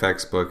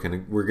MyFXBook,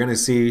 and we're going to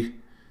see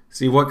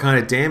what kind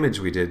of damage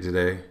we did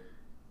today.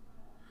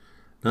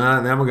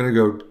 Then we're going to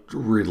go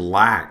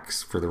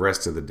relax for the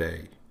rest of the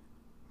day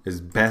as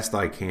best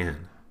I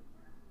can.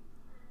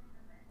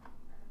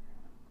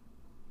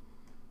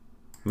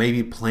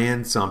 Maybe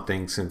plan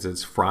something since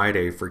it's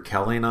Friday for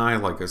Kelly and I,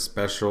 like a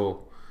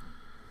special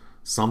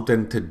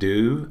something to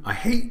do. I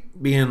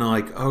hate being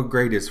like, oh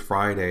great, it's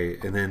Friday,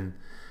 and then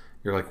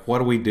you're like, what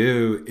do we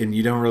do? And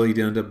you don't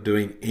really end up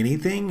doing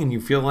anything, and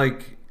you feel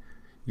like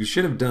you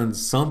should have done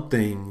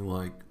something,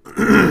 like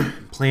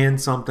plan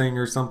something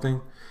or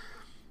something.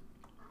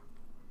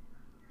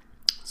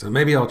 So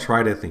maybe I'll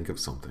try to think of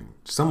something,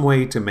 some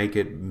way to make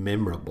it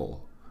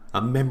memorable.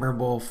 A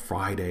memorable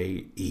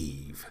Friday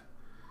Eve.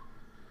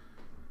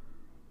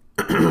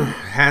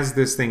 Has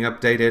this thing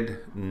updated?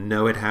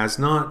 No, it has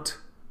not.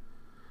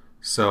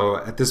 So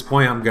at this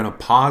point, I'm going to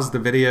pause the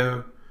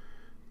video,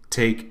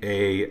 take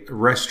a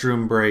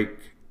restroom break,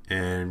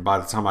 and by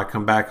the time I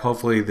come back,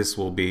 hopefully this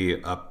will be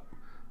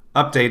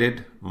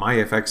updated,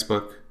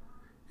 MyFXBook.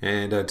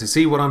 And to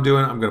see what I'm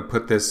doing, I'm going to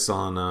put this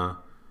on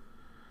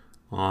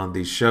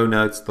the show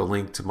notes, the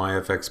link to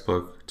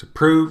MyFXBook, to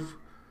prove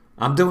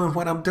I'm doing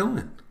what I'm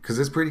doing, because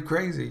it's pretty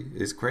crazy.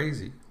 It's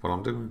crazy what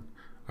I'm doing.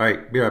 All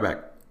right, be right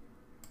back.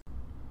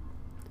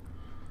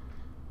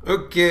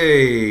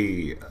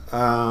 Okay, we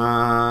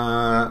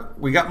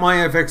got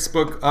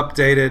MyFXBook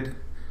updated.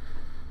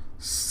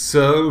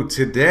 So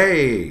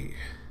today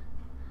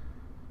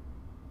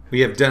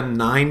we have done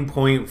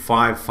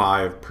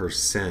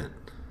 9.55%,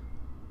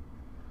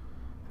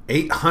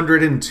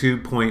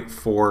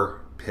 802.4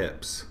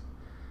 pips.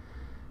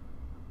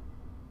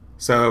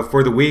 So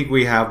for the week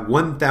we have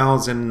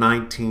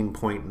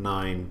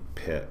 1,019.9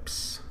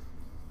 pips.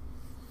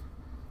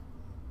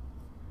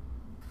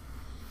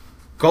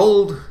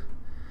 Gold's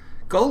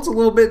a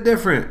little bit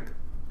different.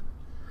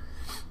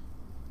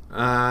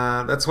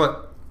 That's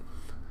what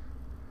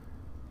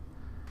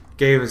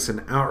gave us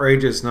an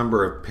outrageous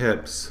number of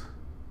pips.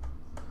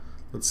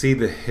 Let's see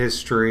the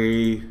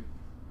history.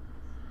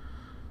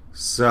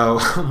 So,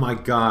 oh my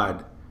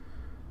God.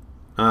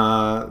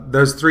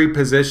 Those three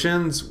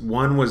positions,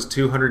 one was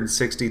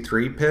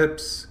 263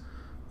 pips,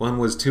 one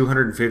was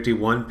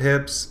 251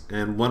 pips,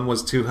 and one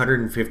was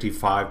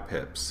 255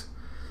 pips.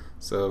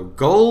 So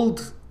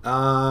gold,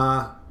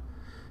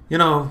 you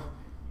know,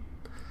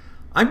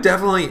 I'm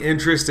definitely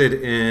interested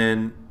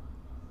in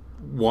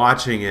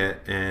watching it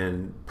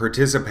and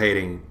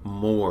participating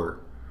more,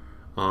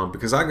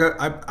 because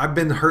I've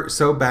been hurt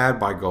so bad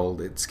by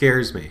gold, it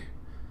scares me.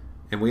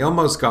 And we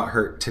almost got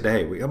hurt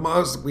today. We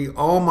almost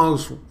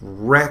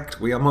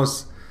wrecked. We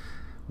almost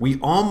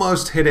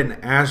hit an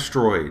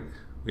asteroid.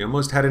 We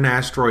almost had an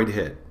asteroid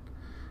hit.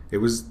 It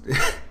was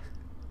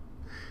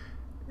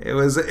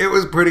it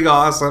was pretty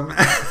awesome.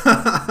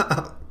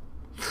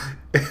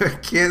 I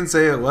can't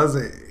say it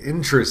wasn't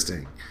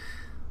interesting.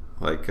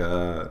 Like,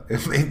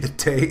 it made the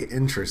day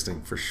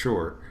interesting for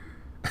sure.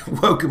 It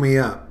woke me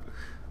up.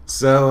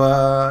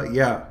 So,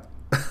 yeah.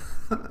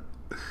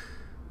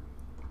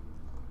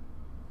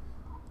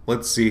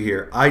 Let's see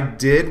here.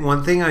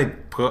 One thing I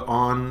put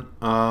on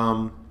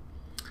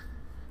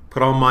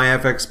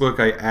MyFXBook,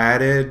 I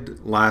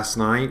added last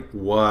night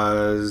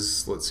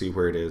was, let's see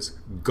where it is,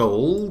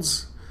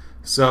 goals.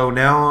 So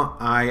now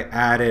I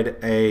added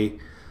a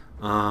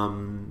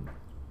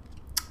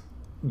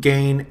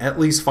gain at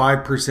least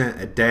 5%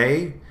 a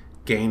day,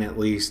 gain at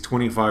least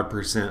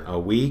 25% a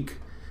week,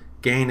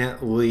 gain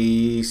at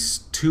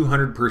least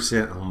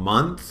 200% a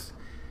month,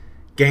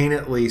 gain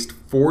at least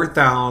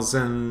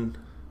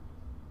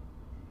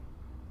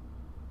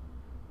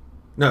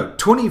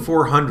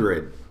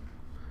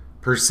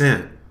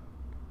 2,400%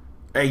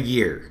 a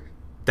year.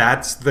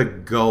 That's the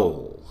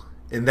goal.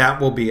 And that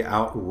will be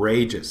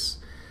outrageous.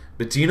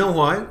 But do you know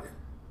what?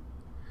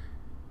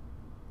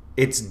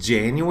 It's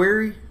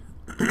January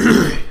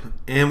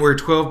and we're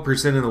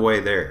 12% of the way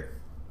there.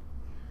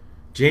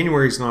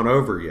 January's not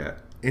over yet.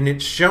 And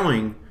it's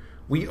showing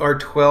we are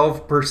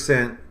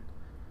 12%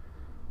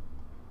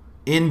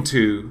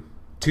 into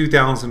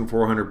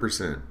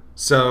 2,400%.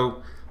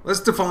 So let's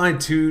define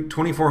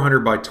 2,400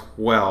 by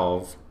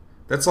 12.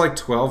 That's like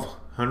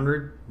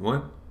 1,200.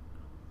 What?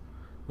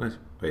 Wait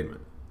a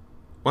minute.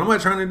 What am I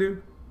trying to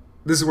do?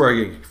 This is where I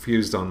get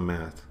confused on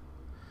math.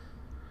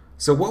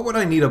 So what would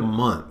I need a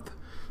month?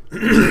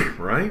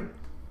 Right?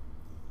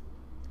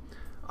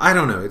 I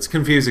don't know. It's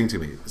confusing to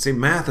me. See,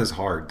 math is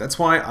hard. That's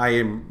why I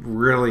am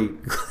really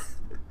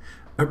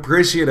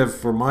appreciative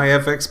for my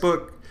FX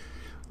book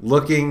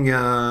looking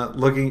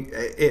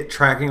at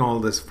tracking all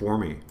this for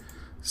me.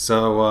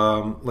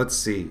 So let's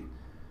see.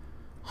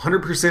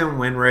 100%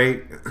 win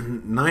rate,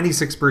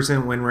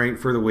 96% win rate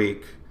for the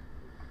week.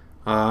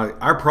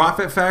 Our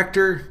profit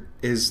factor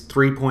is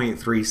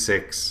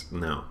 3.36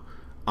 now.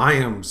 I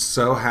am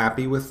so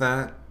happy with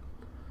that.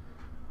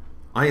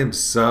 I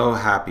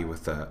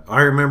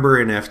remember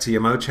in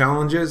FTMO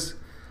challenges,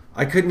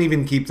 I couldn't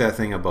even keep that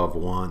thing above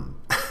 1.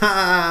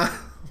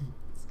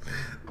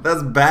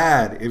 That's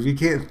bad. If you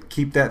can't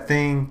keep that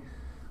thing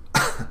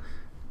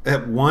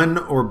at 1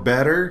 or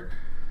better,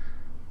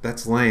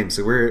 that's lame.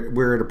 So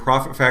we're at a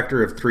profit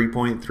factor of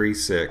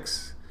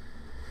 3.36.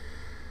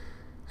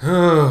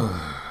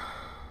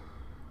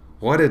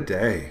 What a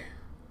day.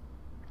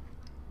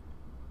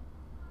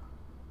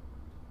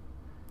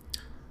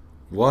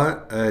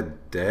 What a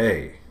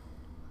day.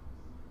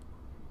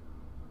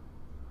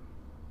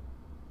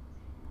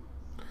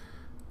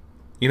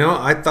 You know,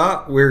 I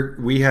thought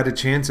we had a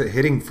chance at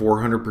hitting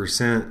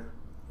 400%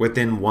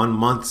 within 1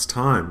 month's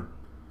time.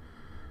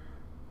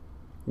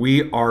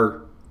 We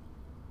are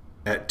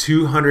at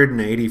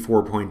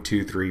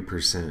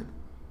 284.23%.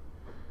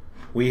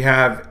 We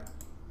have,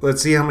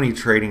 let's see how many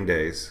trading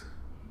days.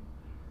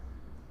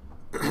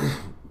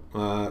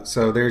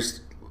 So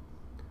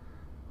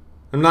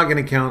I'm not going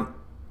to count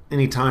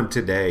any time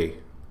today.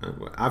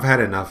 I've had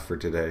enough for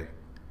today.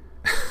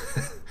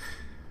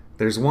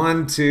 There's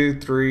 1, 2,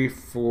 3,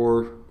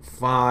 4,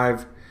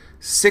 5,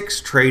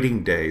 6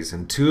 trading days,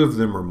 and 2 of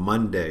them are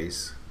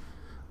Mondays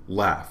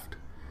left.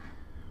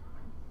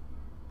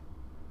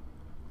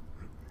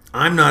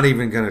 I'm not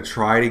even going to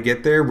try to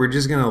get there. We're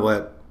just going to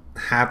let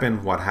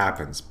happen what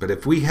happens. But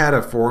if we had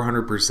a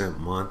 400%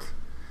 month,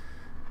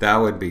 that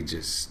would be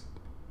just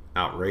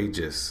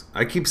outrageous.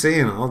 I keep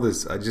saying all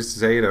this. I just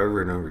say it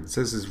over and over. This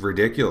is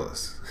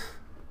ridiculous.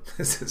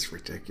 This is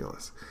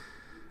ridiculous.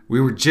 We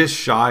were just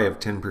shy of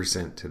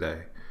 10%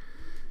 today.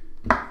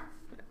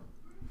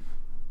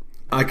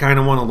 I kind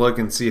of want to look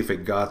and see if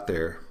it got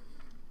there.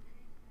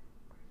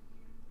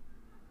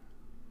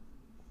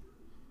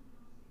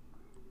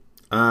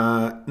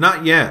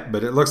 Not yet,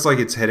 but it looks like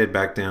it's headed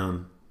back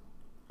down.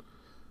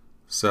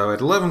 So at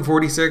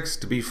 11:46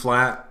 to be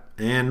flat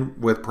and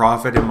with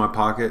profit in my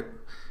pocket,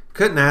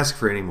 couldn't ask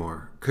for any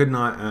more. Could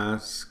not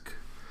ask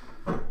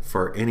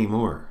for any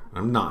more.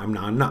 I'm not I'm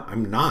not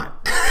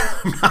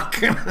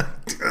gonna.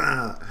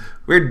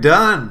 We're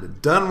done.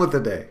 Done with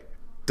the day.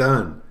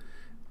 Done.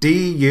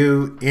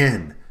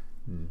 D-U-N.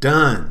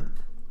 Done.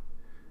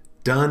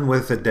 Done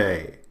with the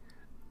day.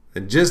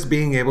 And just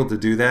being able to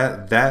do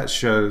that, that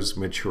shows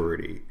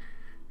maturity.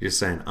 You're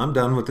saying, I'm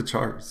done with the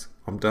charts.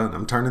 I'm done.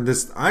 I'm turning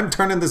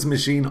this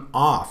machine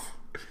off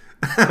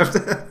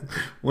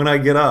when I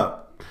get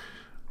up.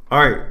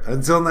 All right.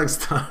 Until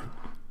next time.